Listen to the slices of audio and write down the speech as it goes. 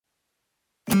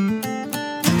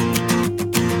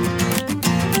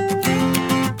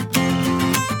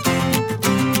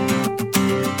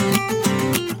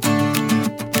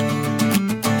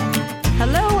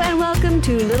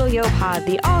Pod,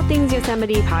 the All Things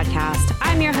Yosemite podcast.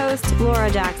 I'm your host,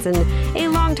 Laura Jackson, a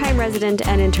longtime resident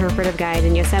and interpretive guide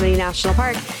in Yosemite National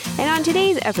Park. And on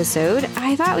today's episode,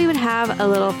 I thought we would have a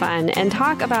little fun and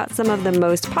talk about some of the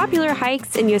most popular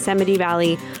hikes in Yosemite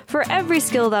Valley for every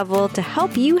skill level to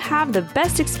help you have the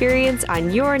best experience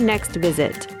on your next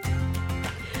visit.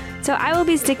 So I will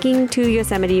be sticking to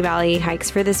Yosemite Valley hikes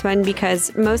for this one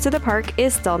because most of the park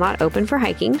is still not open for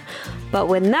hiking. But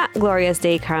when that glorious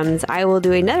day comes, I will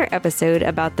do another episode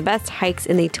about the best hikes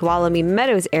in the Tuolumne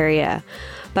Meadows area.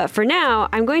 But for now,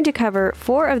 I'm going to cover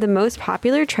 4 of the most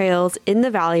popular trails in the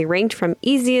valley ranked from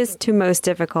easiest to most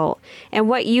difficult and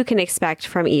what you can expect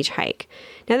from each hike.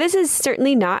 Now, this is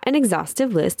certainly not an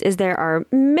exhaustive list as there are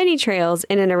many trails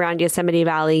in and around Yosemite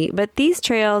Valley, but these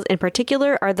trails in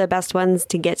particular are the best ones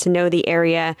to get to know the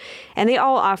area, and they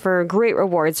all offer great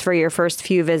rewards for your first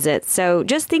few visits. So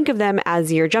just think of them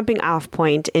as your jumping off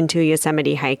point into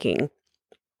Yosemite hiking.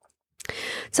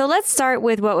 So let's start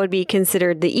with what would be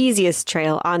considered the easiest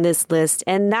trail on this list,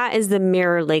 and that is the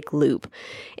Mirror Lake Loop.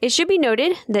 It should be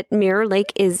noted that Mirror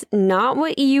Lake is not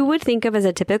what you would think of as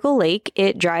a typical lake.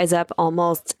 It dries up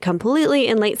almost completely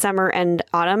in late summer and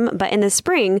autumn, but in the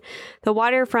spring, the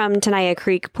water from Tenaya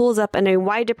Creek pools up in a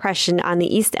wide depression on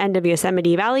the east end of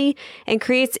Yosemite Valley and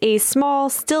creates a small,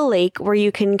 still lake where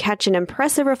you can catch an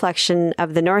impressive reflection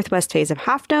of the northwest face of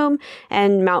Half Dome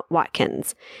and Mount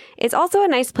Watkins. It's also a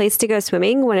nice place to go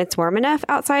swimming when it's warm enough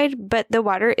outside, but the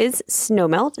water is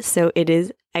snowmelt, so it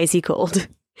is icy cold.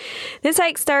 This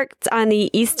hike starts on the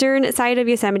eastern side of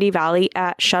Yosemite Valley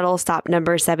at shuttle stop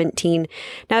number 17.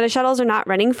 Now, the shuttles are not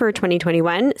running for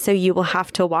 2021, so you will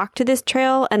have to walk to this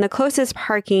trail, and the closest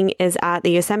parking is at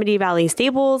the Yosemite Valley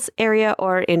Stables area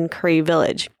or in Curry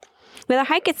Village. Now, the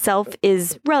hike itself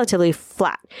is relatively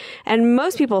flat, and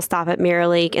most people stop at Mirror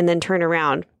Lake and then turn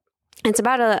around. It's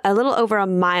about a little over a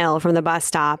mile from the bus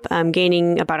stop,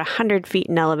 gaining about 100 feet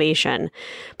in elevation.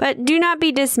 But do not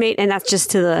be dismayed, and that's just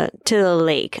to the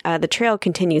lake. The trail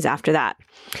continues after that.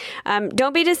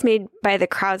 Don't be dismayed by the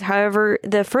crowds. However,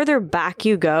 the further back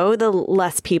you go, the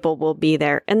less people will be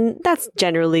there. And that's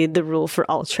generally the rule for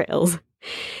all trails.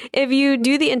 If you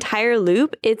do the entire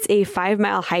loop, it's a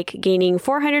 5-mile hike gaining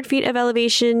 400 feet of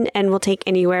elevation and will take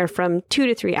anywhere from 2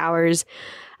 to 3 hours.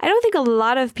 I don't think a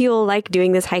lot of people like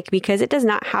doing this hike because it does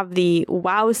not have the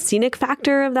wow scenic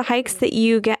factor of the hikes that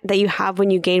you have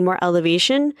when you gain more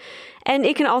elevation. And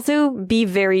it can also be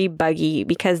very buggy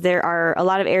because there are a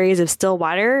lot of areas of still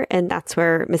water, and that's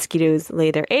where mosquitoes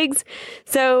lay their eggs.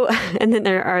 So, and then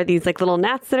there are these like little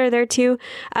gnats that are there too.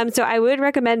 So I would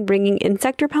recommend bringing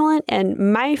insect repellent and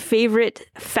my favorite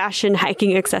fashion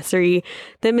hiking accessory,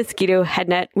 the mosquito head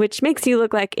net, which makes you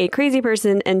look like a crazy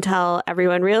person until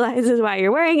everyone realizes why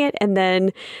you're wearing it, and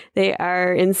then they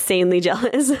are insanely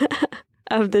jealous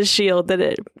of the shield that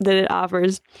it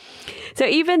offers. So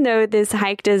even though this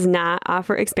hike does not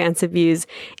offer expansive views,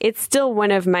 it's still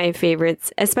one of my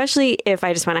favorites, especially if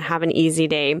I just want to have an easy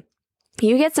day.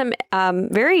 You get some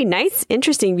very nice,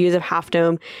 interesting views of Half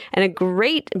Dome and a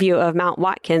great view of Mount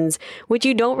Watkins, which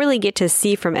you don't really get to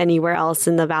see from anywhere else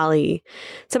in the valley.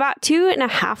 So about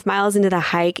 2.5 miles into the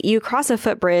hike, you cross a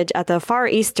footbridge at the far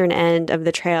eastern end of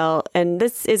the trail. And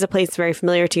this is a place very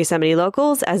familiar to Yosemite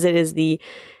locals, as it is the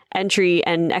entry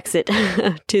and exit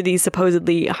to the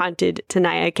supposedly haunted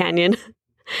Tenaya Canyon.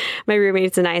 My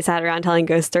roommates and I sat around telling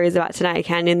ghost stories about Tenaya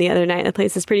Canyon the other night. The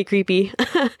place is pretty creepy.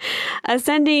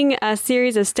 Ascending a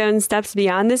series of stone steps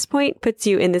beyond this point puts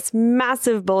you in this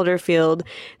massive boulder field,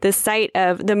 the site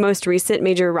of the most recent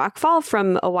major rockfall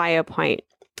from Awaya Point.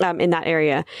 In that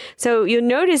area. So you'll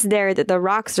notice there that the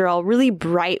rocks are all really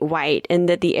bright white and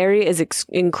that the area is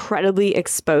incredibly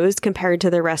exposed compared to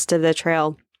the rest of the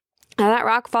trail. Now, that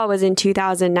rockfall was in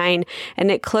 2009,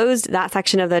 and it closed that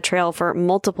section of the trail for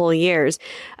multiple years.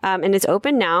 And it's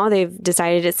open now. They've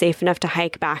decided it's safe enough to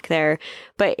hike back there.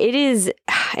 But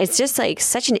it's just like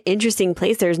such an interesting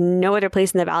place. There's no other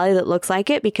place in the valley that looks like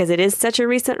it because it is such a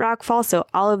recent rockfall. So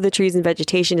all of the trees and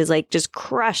vegetation is like just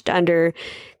crushed under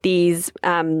these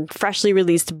freshly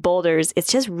released boulders.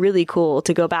 It's just really cool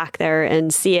to go back there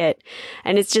and see it.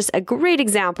 And it's just a great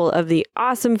example of the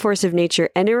awesome force of nature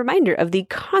and a reminder of the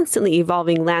constantly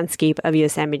evolving landscape of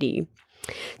Yosemite.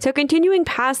 So continuing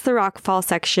past the rockfall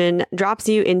section drops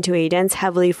you into a dense,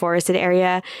 heavily forested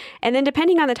area. And then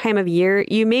depending on the time of year,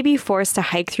 you may be forced to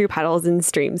hike through puddles and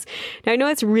streams. Now, I know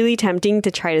it's really tempting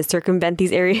to try to circumvent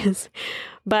these areas,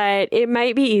 but it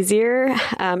might be easier,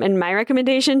 and my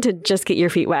recommendation, to just get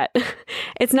your feet wet.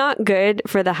 It's not good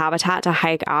for the habitat to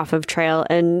hike off of trail,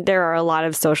 and there are a lot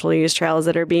of social use trails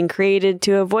that are being created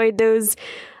to avoid those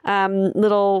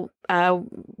little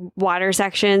water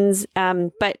sections.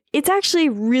 But it's actually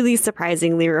really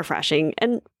surprisingly refreshing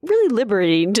and really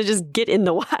liberating to just get in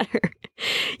the water.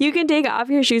 You can take off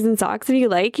your shoes and socks if you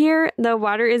like here. The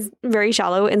water is very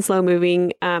shallow and slow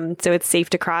moving, so it's safe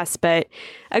to cross, but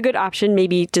a good option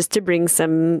maybe just to bring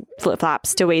some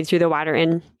flip-flops to wade through the water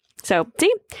in. So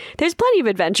see, there's plenty of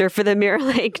adventure for the Mirror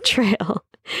Lake Trail.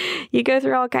 You go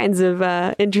through all kinds of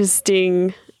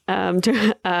interesting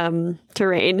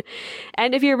terrain.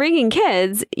 And if you're bringing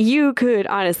kids, you could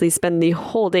honestly spend the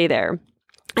whole day there.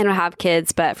 I don't have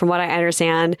kids, but from what I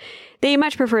understand, they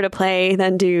much prefer to play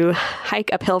than to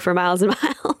hike uphill for miles and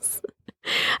miles.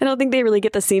 I don't think they really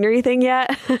get the scenery thing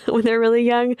yet when they're really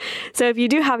young. So if you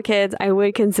do have kids, I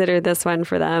would consider this one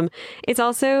for them. It's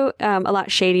also a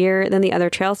lot shadier than the other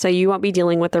trails, so you won't be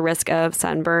dealing with the risk of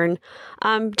sunburn.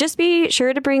 Just be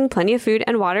sure to bring plenty of food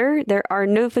and water. There are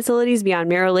no facilities beyond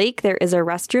Mirror Lake. There is a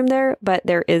restroom there, but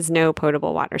there is no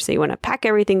potable water. So you want to pack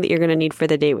everything that you're going to need for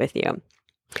the day with you.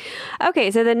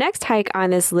 Okay, so the next hike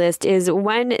on this list is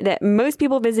one that most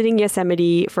people visiting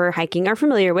Yosemite for hiking are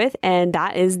familiar with, and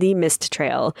that is the Mist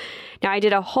Trail. Now, I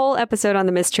did a whole episode on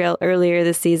the Mist Trail earlier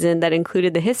this season that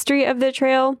included the history of the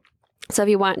trail. So if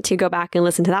you want to go back and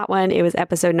listen to that one, it was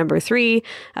episode number 3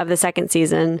 of the second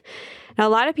season. Now, a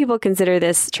lot of people consider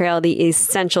this trail the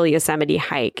essential Yosemite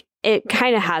hike. It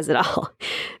kind of has it all.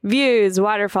 Views,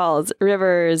 waterfalls,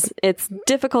 rivers. It's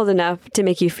difficult enough to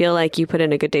make you feel like you put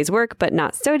in a good day's work, but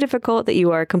not so difficult that you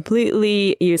are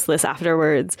completely useless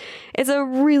afterwards. It's a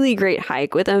really great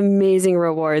hike with amazing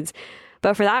rewards.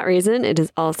 But for that reason, it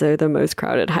is also the most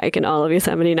crowded hike in all of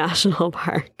Yosemite National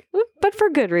Park. But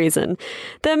for good reason.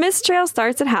 The Mist Trail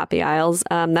starts at Happy Isles,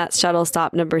 that's shuttle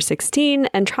stop number 16,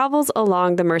 and travels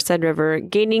along the Merced River,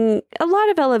 gaining a lot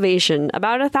of elevation,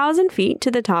 about 1,000 feet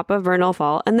to the top of Vernal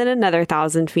Fall, and then another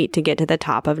 1,000 feet to get to the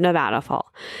top of Nevada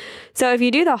Fall. So if you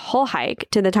do the whole hike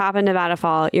to the top of Nevada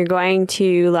Fall, you're going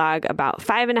to log about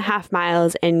 5.5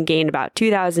 miles and gain about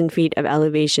 2,000 feet of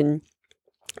elevation.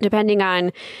 Depending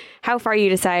on how far you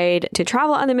decide to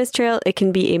travel on the Mist Trail, it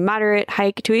can be a moderate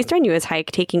hike to a strenuous hike,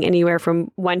 taking anywhere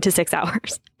from 1 to 6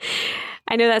 hours.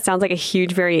 I know that sounds like a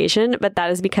huge variation, but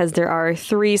that is because there are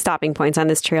 3 stopping points on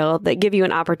this trail that give you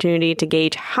an opportunity to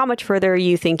gauge how much further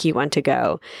you think you want to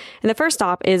go. And the first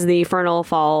stop is the Vernal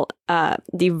Fall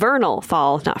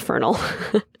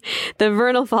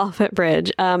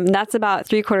footbridge. That's about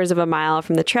 3/4 of a mile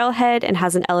from the trailhead and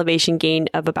has an elevation gain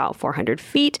of about 400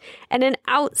 feet and an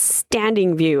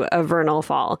outstanding view of Vernal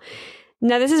Fall.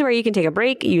 Now, this is where you can take a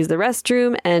break, use the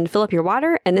restroom, and fill up your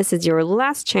water, and this is your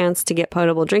last chance to get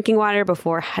potable drinking water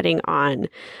before heading on.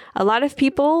 A lot of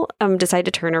people decide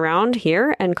to turn around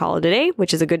here and call it a day,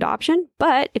 which is a good option,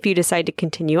 but if you decide to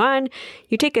continue on,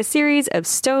 you take a series of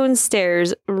stone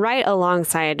stairs right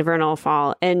alongside Vernal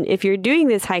Fall, and if you're doing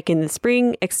this hike in the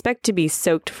spring, expect to be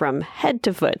soaked from head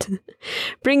to foot.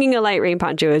 Bringing a light rain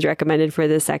poncho is recommended for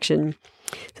this section.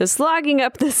 So slogging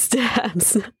up the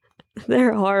steps...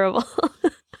 They're horrible.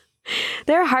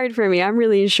 They're hard for me. I'm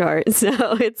really short.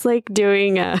 So it's like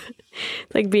doing,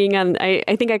 like being on,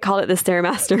 I think I called it the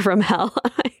Stairmaster from Hell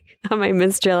on my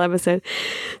Mist Trail episode.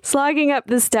 Slogging up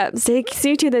the steps takes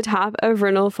you to the top of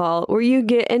Vernal Fall, where you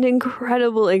get an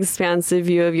incredible expansive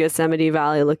view of Yosemite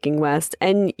Valley looking west.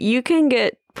 And you can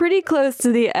get pretty close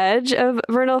to the edge of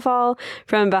Vernal Fall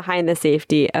from behind the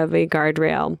safety of a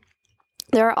guardrail.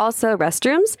 There are also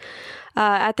restrooms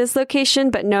at this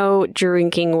location, but no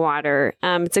drinking water.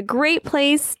 It's a great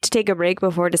place to take a break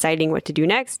before deciding what to do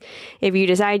next. If you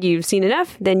decide you've seen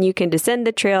enough, then you can descend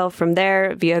the trail from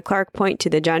there via Clark Point to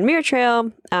the John Muir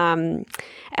Trail,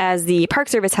 as the Park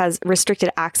Service has restricted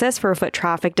access for foot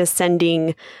traffic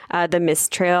descending the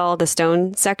Mist Trail, the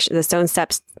stone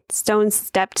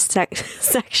stepped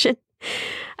section.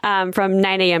 From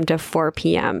 9 a.m. to 4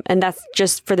 p.m. And that's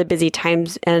just for the busy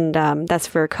times, and that's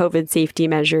for COVID safety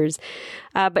measures.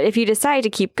 But if you decide to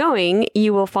keep going,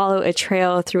 you will follow a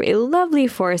trail through a lovely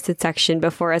forested section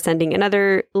before ascending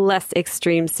another less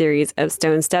extreme series of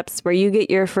stone steps where you get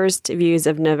your first views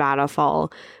of Nevada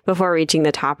Fall before reaching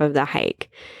the top of the hike.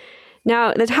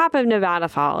 Now, the top of Nevada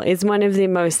Fall is one of the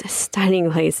most stunning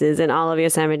places in all of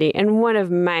Yosemite and one of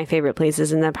my favorite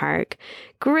places in the park.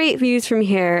 Great views from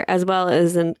here, as well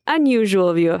as an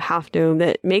unusual view of Half Dome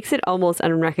that makes it almost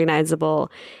unrecognizable.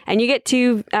 And you get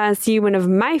to see one of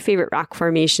my favorite rock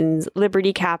formations,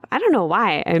 Liberty Cap. I don't know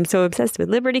why I'm so obsessed with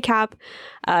Liberty Cap.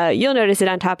 You'll notice it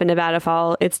on top of Nevada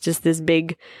Fall. It's just this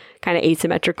big kind of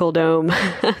asymmetrical dome.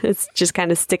 It's just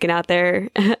kind of sticking out there.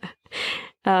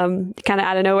 kind of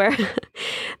out of nowhere.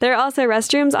 There are also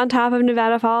restrooms on top of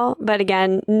Nevada Fall, but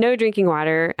again, no drinking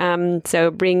water.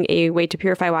 So bring a way to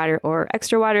purify water or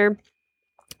extra water.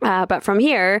 But from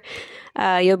here,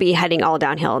 you'll be heading all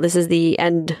downhill. This is the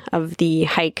end of the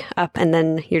hike up, and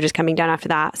then you're just coming down after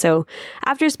that. So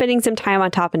after spending some time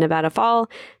on top of Nevada Fall,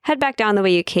 head back down the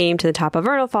way you came to the top of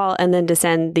Vernal Fall, and then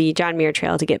descend the John Muir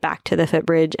Trail to get back to the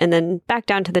footbridge, and then back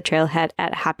down to the trailhead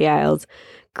at Happy Isles.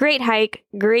 Great hike,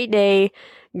 great day,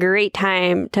 great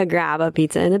time to grab a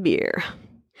pizza and a beer.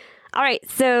 All right,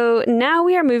 so now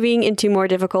we are moving into more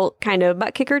difficult kind of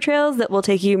butt kicker trails that will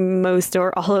take you most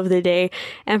or all of the day.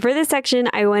 And for this section,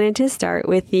 I wanted to start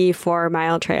with the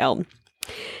 4-mile trail.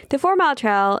 The 4-mile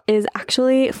trail is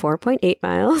actually 4.8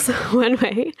 miles one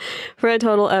way for a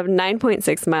total of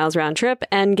 9.6 miles round trip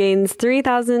and gains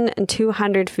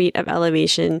 3,200 feet of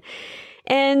elevation.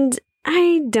 And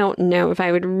I don't know if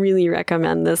I would really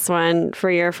recommend this one for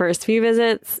your first few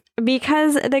visits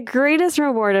because the greatest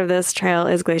reward of this trail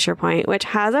is Glacier Point, which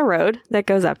has a road that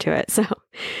goes up to it. So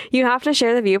you have to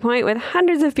share the viewpoint with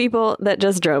hundreds of people that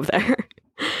just drove there.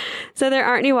 So there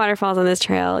aren't any waterfalls on this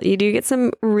trail. You do get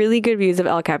some really good views of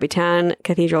El Capitan,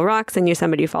 Cathedral Rocks, and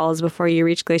Yosemite Falls before you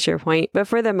reach Glacier Point. But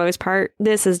for the most part,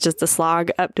 this is just a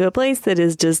slog up to a place that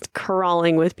is just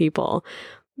crawling with people.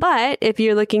 But if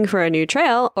you're looking for a new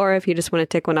trail, or if you just want to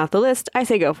tick one off the list, I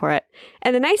say go for it.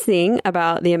 And the nice thing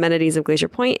about the amenities of Glacier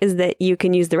Point is that you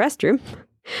can use the restroom,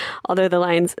 although the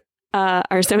lines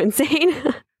are so insane.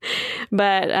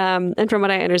 But, and from what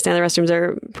I understand, the restrooms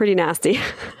are pretty nasty.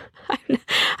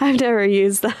 I've never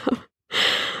used them.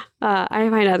 I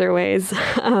find other ways.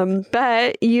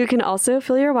 But you can also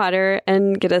fill your water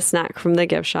and get a snack from the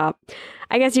gift shop.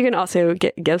 I guess you can also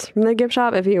get gifts from the gift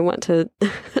shop if you want to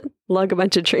lug a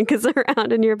bunch of trinkets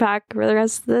around in your pack for the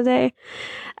rest of the day.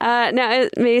 Now,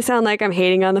 it may sound like I'm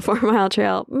hating on the 4-mile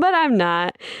trail, but I'm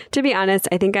not. To be honest,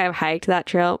 I think I've hiked that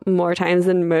trail more times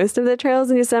than most of the trails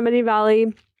in Yosemite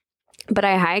Valley. But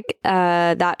I hike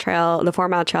that trail, the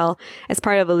 4-mile trail, as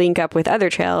part of a link up with other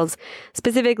trails,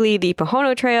 specifically the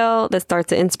Pohono Trail that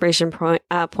starts at Inspiration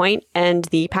Point and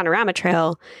the Panorama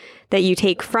Trail that you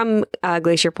take from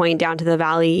Glacier Point down to the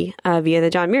valley via the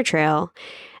John Muir Trail.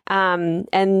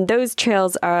 And those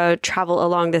trails travel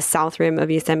along the south rim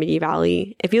of Yosemite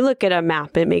Valley. If you look at a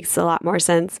map, it makes a lot more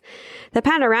sense. The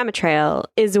Panorama Trail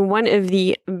is one of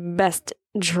the best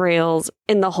trails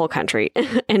in the whole country,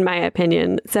 in my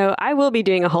opinion. So I will be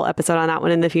doing a whole episode on that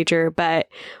one in the future. But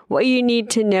what you need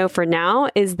to know for now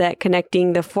is that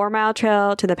connecting the 4-mile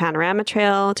trail to the Panorama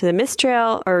Trail to the Mist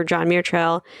Trail or John Muir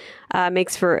Trail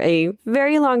makes for a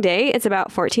very long day. It's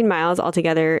about 14 miles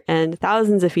altogether and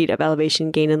thousands of feet of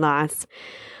elevation gain and loss.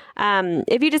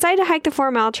 If you decide to hike the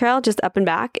 4-mile trail just up and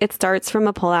back, it starts from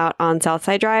a pullout on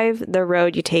Southside Drive, the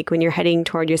road you take when you're heading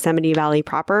toward Yosemite Valley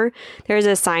proper. There's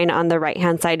a sign on the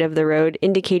right-hand side of the road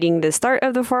indicating the start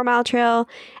of the 4-mile trail,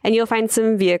 and you'll find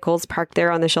some vehicles parked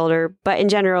there on the shoulder. But in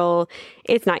general,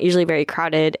 it's not usually very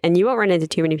crowded, and you won't run into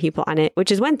too many people on it,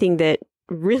 which is one thing that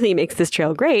really makes this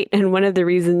trail great, and one of the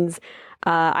reasons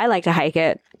I like to hike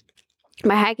it.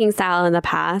 My hiking style in the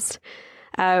past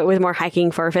was more hiking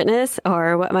for fitness,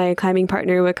 or what my climbing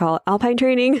partner would call alpine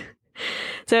training.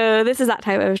 So this is that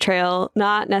type of trail,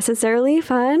 not necessarily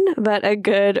fun, but a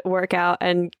good workout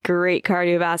and great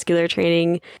cardiovascular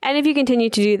training. And if you continue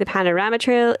to do the Panorama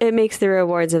Trail, it makes the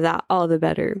rewards of that all the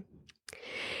better.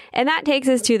 And that takes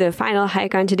us to the final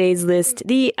hike on today's list,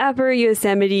 the Upper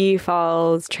Yosemite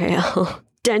Falls Trail.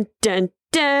 Dun, dun,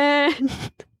 dun!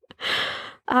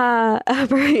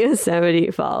 Upper Yosemite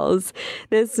Falls.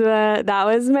 That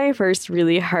was my first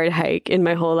really hard hike in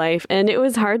my whole life, and it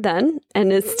was hard then,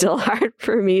 and it's still hard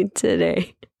for me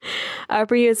today.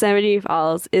 Upper Yosemite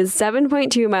Falls is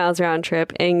 7.2 miles round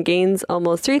trip and gains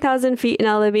almost 3,000 feet in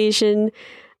elevation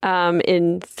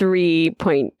in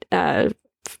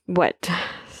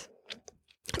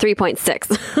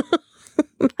 3.6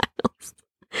 miles.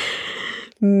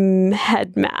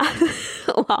 Head math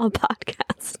while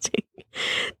podcasting.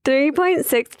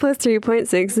 3.6 plus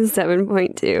 3.6 is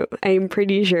 7.2. I'm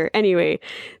pretty sure. Anyway,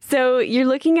 so you're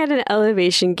looking at an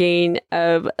elevation gain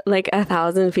of like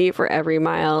 1,000 feet for every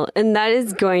mile, and that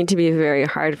is going to be very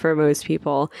hard for most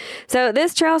people. So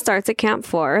this trail starts at Camp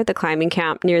 4, the climbing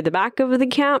camp near the back of the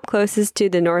camp, closest to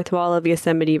the north wall of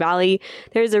Yosemite Valley.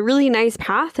 There's a really nice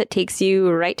path that takes you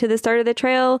right to the start of the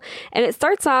trail, and it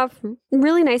starts off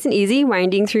really nice and easy,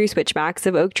 winding through switchbacks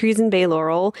of oak trees and bay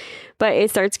laurel, but it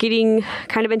starts getting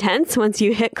kind of of intense once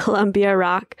you hit Columbia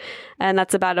Rock, and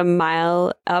that's about a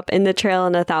mile up in the trail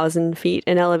and 1,000 feet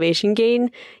in elevation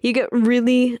gain. You get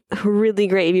really, really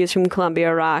great views from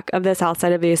Columbia Rock of the south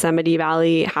side of the Yosemite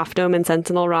Valley, Half Dome and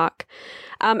Sentinel Rock.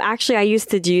 Actually, I used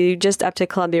to do just up to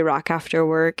Columbia Rock after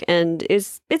work, and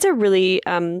it's a really,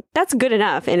 that's good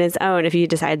enough in its own if you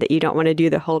decide that you don't want to do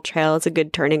the whole trail. It's a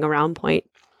good turning around point.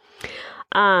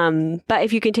 But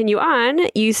if you continue on,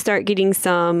 you start getting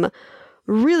some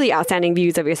really outstanding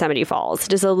views of Yosemite Falls,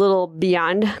 just a little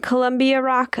beyond Columbia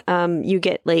Rock. You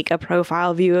get like a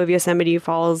profile view of Yosemite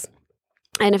Falls.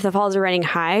 And if the falls are running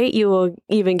high, you will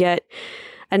even get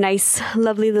a nice,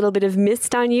 lovely little bit of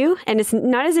mist on you. And it's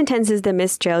not as intense as the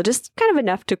mist trail, just kind of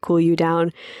enough to cool you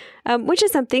down, which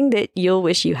is something that you'll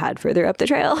wish you had further up the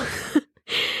trail.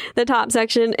 The top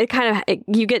section,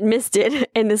 you get misted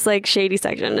in this like shady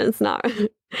section. It's not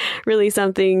really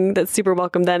something that's super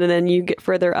welcome then. And then you get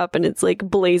further up and it's like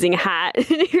blazing hot and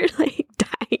you're like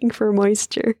dying for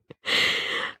moisture.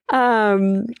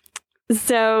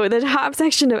 So the top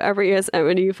section of Upper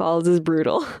Yosemite Falls is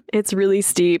brutal. It's really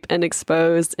steep and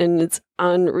exposed and it's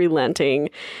unrelenting.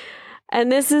 And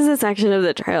this is a section of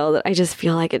the trail that I just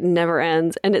feel like it never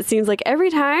ends. And it seems like every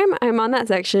time I'm on that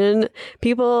section,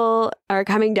 people are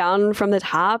coming down from the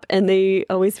top and they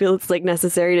always feel it's like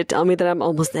necessary to tell me that I'm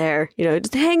almost there. You know,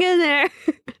 just hang in there,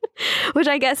 which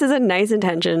I guess is a nice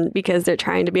intention because they're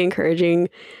trying to be encouraging.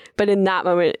 But in that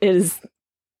moment, it is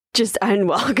just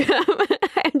unwelcome.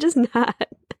 I'm just not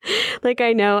like,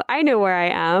 I know where I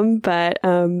am, but,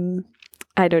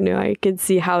 I don't know. I could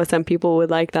see how some people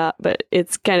would like that, but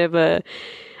it's kind of a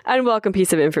unwelcome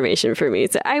piece of information for me.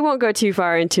 So I won't go too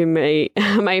far into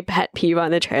my pet peeve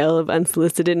on the trail of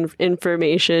unsolicited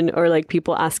information or like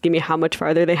people asking me how much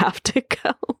farther they have to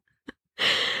go.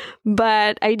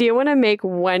 But I do want to make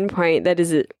one point that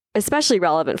is especially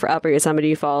relevant for Upper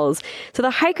Yosemite Falls. So the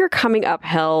hiker coming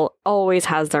uphill always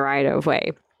has the right of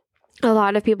way. A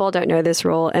lot of people don't know this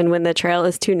rule, and when the trail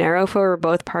is too narrow for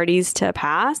both parties to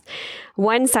pass,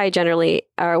 one party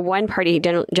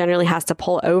generally has to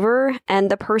pull over, and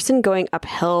the person going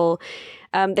uphill,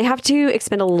 they have to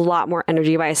expend a lot more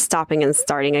energy by stopping and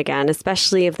starting again,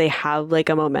 especially if they have like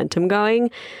a momentum going.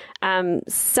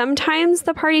 Sometimes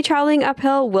the party traveling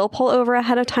uphill will pull over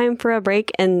ahead of time for a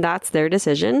break, and that's their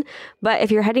decision. But if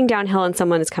you're heading downhill and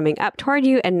someone is coming up toward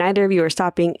you and neither of you are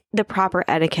stopping, the proper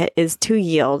etiquette is to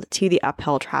yield to the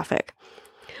uphill traffic.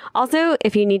 Also,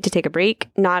 if you need to take a break,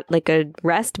 not like a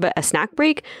rest, but a snack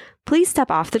break, please step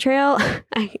off the trail.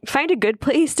 Find a good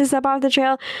place to step off the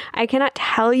trail. I cannot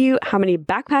tell you how many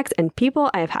backpacks and people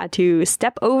I've had to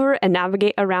step over and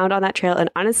navigate around on that trail.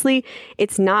 And honestly,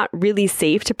 it's not really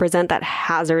safe to present that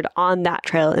hazard on that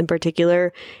trail in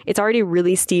particular. It's already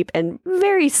really steep and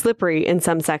very slippery in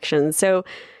some sections. So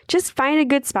just find a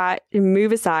good spot,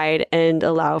 move aside, and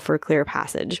allow for clear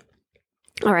passage.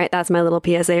 All right, that's my little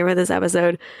PSA for this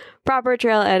episode. Proper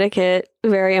trail etiquette,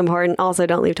 very important. Also,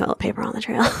 don't leave toilet paper on the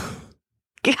trail.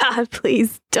 God,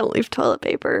 please don't leave toilet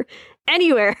paper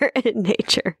anywhere in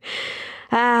nature.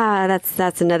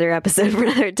 That's another episode for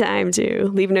another time too.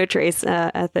 Leave no trace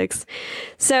ethics.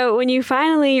 So when you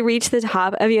finally reach the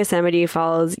top of Yosemite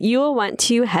Falls, you will want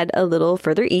to head a little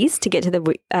further east to get to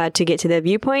the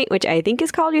viewpoint, which I think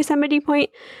is called Yosemite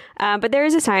Point. But there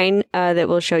is a sign that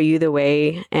will show you the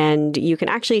way, and you can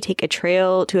actually take a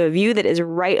trail to a view that is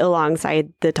right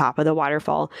alongside the top of the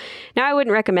waterfall. Now, I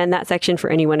wouldn't recommend that section for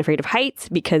anyone afraid of heights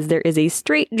because there is a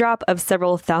straight drop of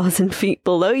several thousand feet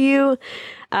below you.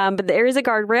 But there is a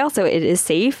guardrail, so it is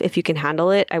safe if you can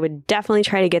handle it. I would definitely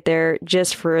try to get there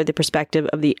just for the perspective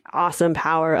of the awesome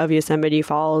power of Yosemite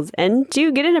Falls and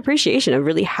to get an appreciation of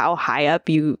really how high up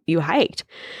you hiked.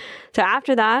 So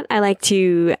after that, I like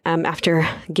to, after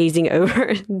gazing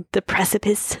over the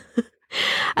precipice,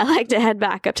 I like to head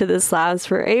back up to the slabs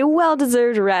for a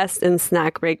well-deserved rest and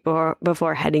snack break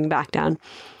before heading back down.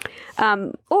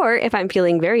 Or if I'm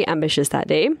feeling very ambitious that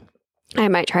day, I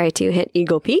might try to hit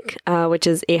Eagle Peak, which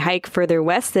is a hike further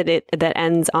west that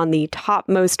ends on the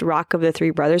topmost rock of the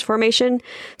Three Brothers Formation.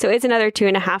 So it's another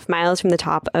 2.5 miles from the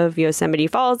top of Yosemite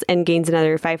Falls and gains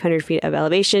another 500 feet of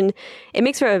elevation. It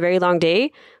makes for a very long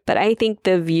day, but I think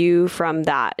the view from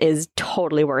that is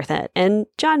totally worth it. And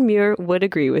John Muir would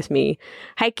agree with me.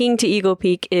 Hiking to Eagle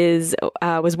Peak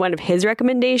was one of his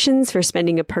recommendations for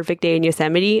spending a perfect day in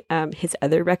Yosemite. His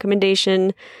other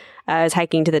recommendation is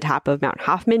hiking to the top of Mount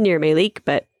Hoffman near May Lake,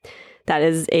 but that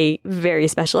is a very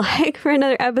special hike for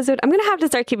another episode. I'm going to have to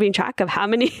start keeping track of how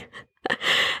many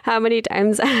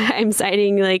times I'm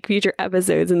citing like future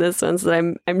episodes in this one so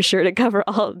that I'm sure to cover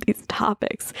all of these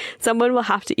topics. Someone will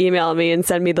have to email me and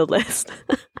send me the list.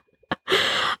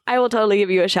 I will totally give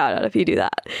you a shout out if you do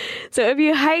that. So if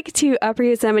you hike to Upper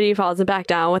Yosemite Falls and back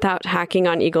down without hacking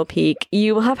on Eagle Peak,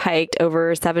 you will have hiked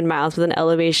over 7 miles with an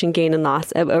elevation gain and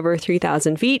loss of over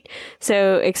 3,000 feet.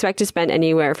 So expect to spend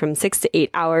anywhere from 6 to 8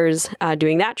 hours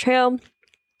doing that trail.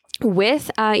 With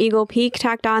Eagle Peak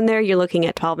tacked on there, you're looking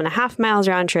at 12.5 miles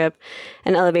round trip,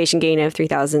 an elevation gain of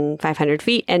 3,500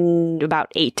 feet, and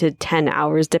about 8 to 10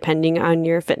 hours, depending on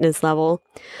your fitness level.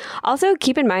 Also,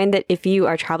 keep in mind that if you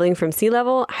are traveling from sea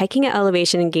level, hiking at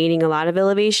elevation and gaining a lot of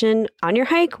elevation on your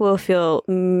hike will feel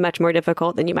much more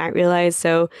difficult than you might realize.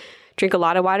 So drink a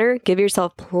lot of water, give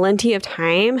yourself plenty of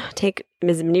time, take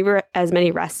as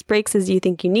many rest breaks as you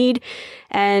think you need,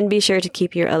 and be sure to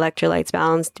keep your electrolytes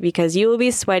balanced because you will be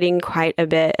sweating quite a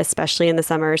bit, especially in the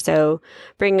summer. So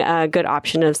bring a good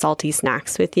option of salty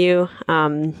snacks with you.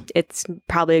 It's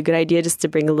probably a good idea just to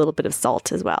bring a little bit of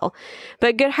salt as well.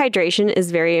 But good hydration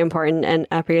is very important, and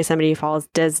Upper Yosemite Falls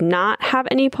does not have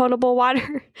any potable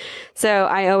water. So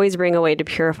I always bring a way to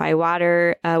purify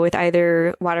water with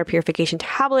either water purification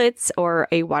tablets or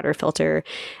a water filter.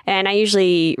 And I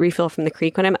usually refill from the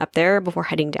creek when I'm up there before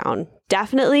heading down.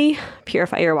 Definitely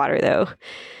purify your water though.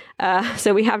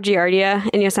 So we have Giardia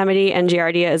in Yosemite, and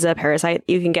Giardia is a parasite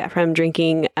you can get from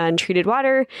drinking untreated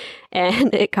water,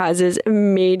 and it causes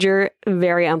major,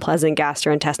 very unpleasant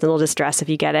gastrointestinal distress if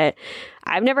you get it.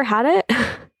 I've never had it.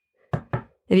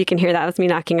 If you can hear that, that's me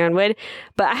knocking on wood.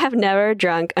 But I have never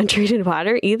drunk untreated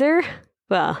water either.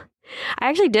 Well, I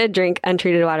actually did drink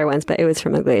untreated water once, but it was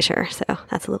from a glacier, so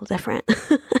that's a little different.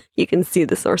 You can see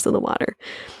the source of the water.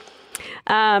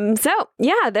 So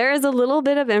yeah, there is a little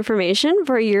bit of information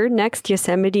for your next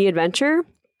Yosemite adventure.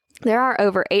 There are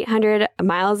over 800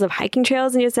 miles of hiking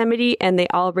trails in Yosemite, and they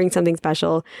all bring something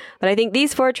special. But I think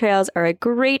these 4 trails are a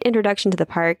great introduction to the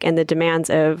park and the demands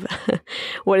of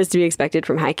what is to be expected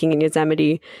from hiking in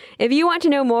Yosemite. If you want to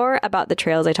know more about the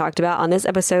trails I talked about on this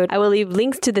episode, I will leave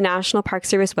links to the National Park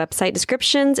Service website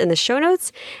descriptions in the show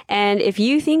notes. And if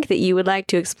you think that you would like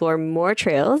to explore more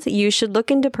trails, you should look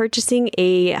into purchasing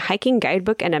a hiking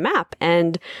guidebook and a map.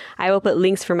 And I will put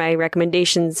links for my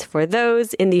recommendations for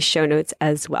those in the show notes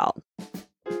as well.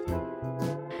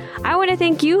 I want to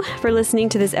thank you for listening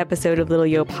to this episode of Little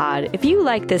Yo Pod. If you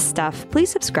like this stuff, please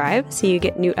subscribe so you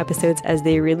get new episodes as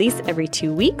they release every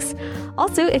 2 weeks.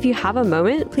 Also, if you have a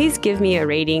moment, please give me a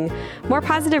rating. More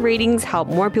positive ratings help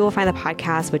more people find the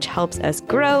podcast, which helps us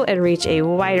grow and reach a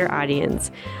wider audience.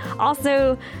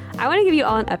 Also, I want to give you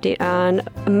all an update on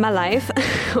my life,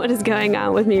 what is going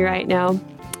on with me right now.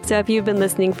 So if you've been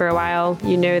listening for a while,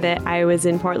 you know that I was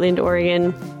in Portland,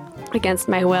 Oregon, against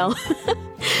my will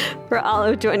for all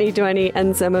of 2020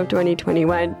 and some of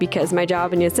 2021 because my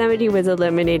job in Yosemite was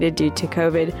eliminated due to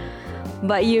COVID.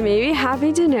 But you may be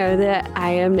happy to know that I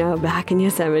am now back in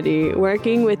Yosemite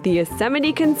working with the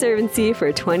Yosemite Conservancy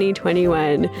for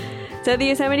 2021. So the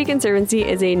Yosemite Conservancy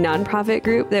is a nonprofit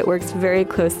group that works very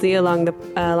closely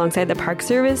alongside the Park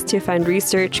Service to fund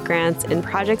research, grants, and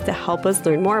projects to help us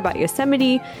learn more about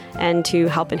Yosemite and to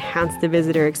help enhance the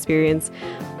visitor experience.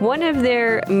 One of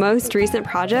their most recent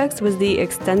projects was the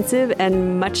extensive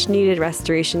and much-needed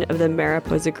restoration of the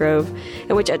Mariposa Grove,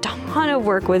 in which a ton of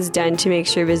work was done to make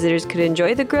sure visitors could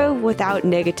enjoy the grove without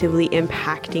negatively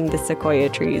impacting the sequoia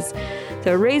trees.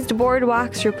 So raised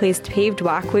boardwalks replaced paved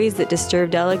walkways that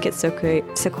disturbed delicate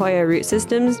sequoia root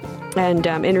systems and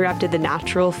interrupted the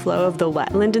natural flow of the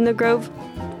wetland in the grove.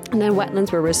 And then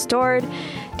wetlands were restored,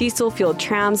 diesel-fueled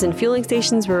trams and fueling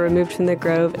stations were removed from the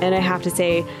grove, and I have to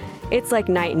say, it's like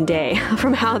night and day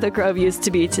from how the grove used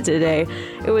to be to today.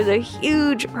 It was a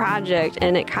huge project,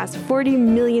 and it cost $40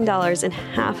 million, and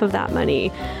half of that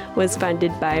money was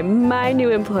funded by my new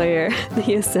employer, the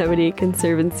Yosemite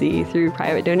Conservancy, through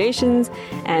private donations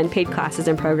and paid classes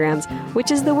and programs,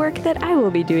 which is the work that I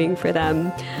will be doing for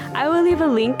them. I will leave a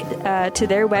link to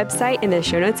their website in the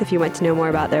show notes if you want to know more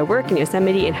about their work in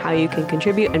Yosemite and how you can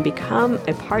contribute and become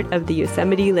a part of the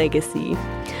Yosemite legacy.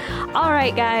 All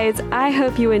right, guys, I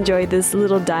hope you enjoyed this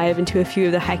little dive into a few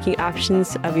of the hiking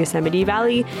options of Yosemite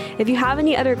Valley. If you have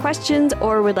any other questions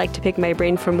or would like to pick my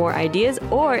brain for more ideas,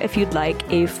 or if you'd like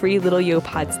a free Little Yo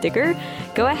Pod sticker,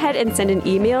 go ahead and send an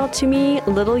email to me,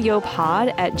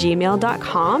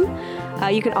 littleyopod@gmail.com.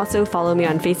 You can also follow me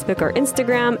on Facebook or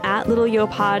Instagram at Little Yo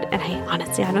Pod, and I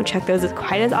don't check those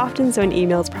quite as often, so an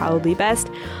email is probably best.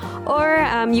 Or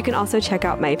you can also check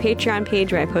out my Patreon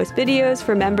page where I post videos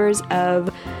for members of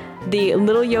the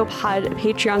Little Yo Pod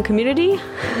Patreon community,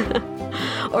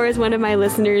 or as one of my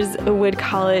listeners would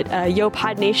call it, Yo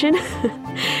Pod Nation.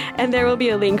 And there will be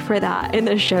a link for that in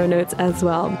the show notes as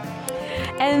well.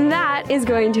 And that is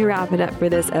going to wrap it up for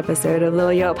this episode of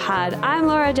Little Yo Pod. I'm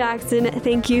Laura Jackson.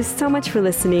 Thank you so much for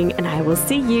listening, and I will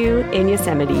see you in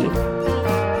Yosemite.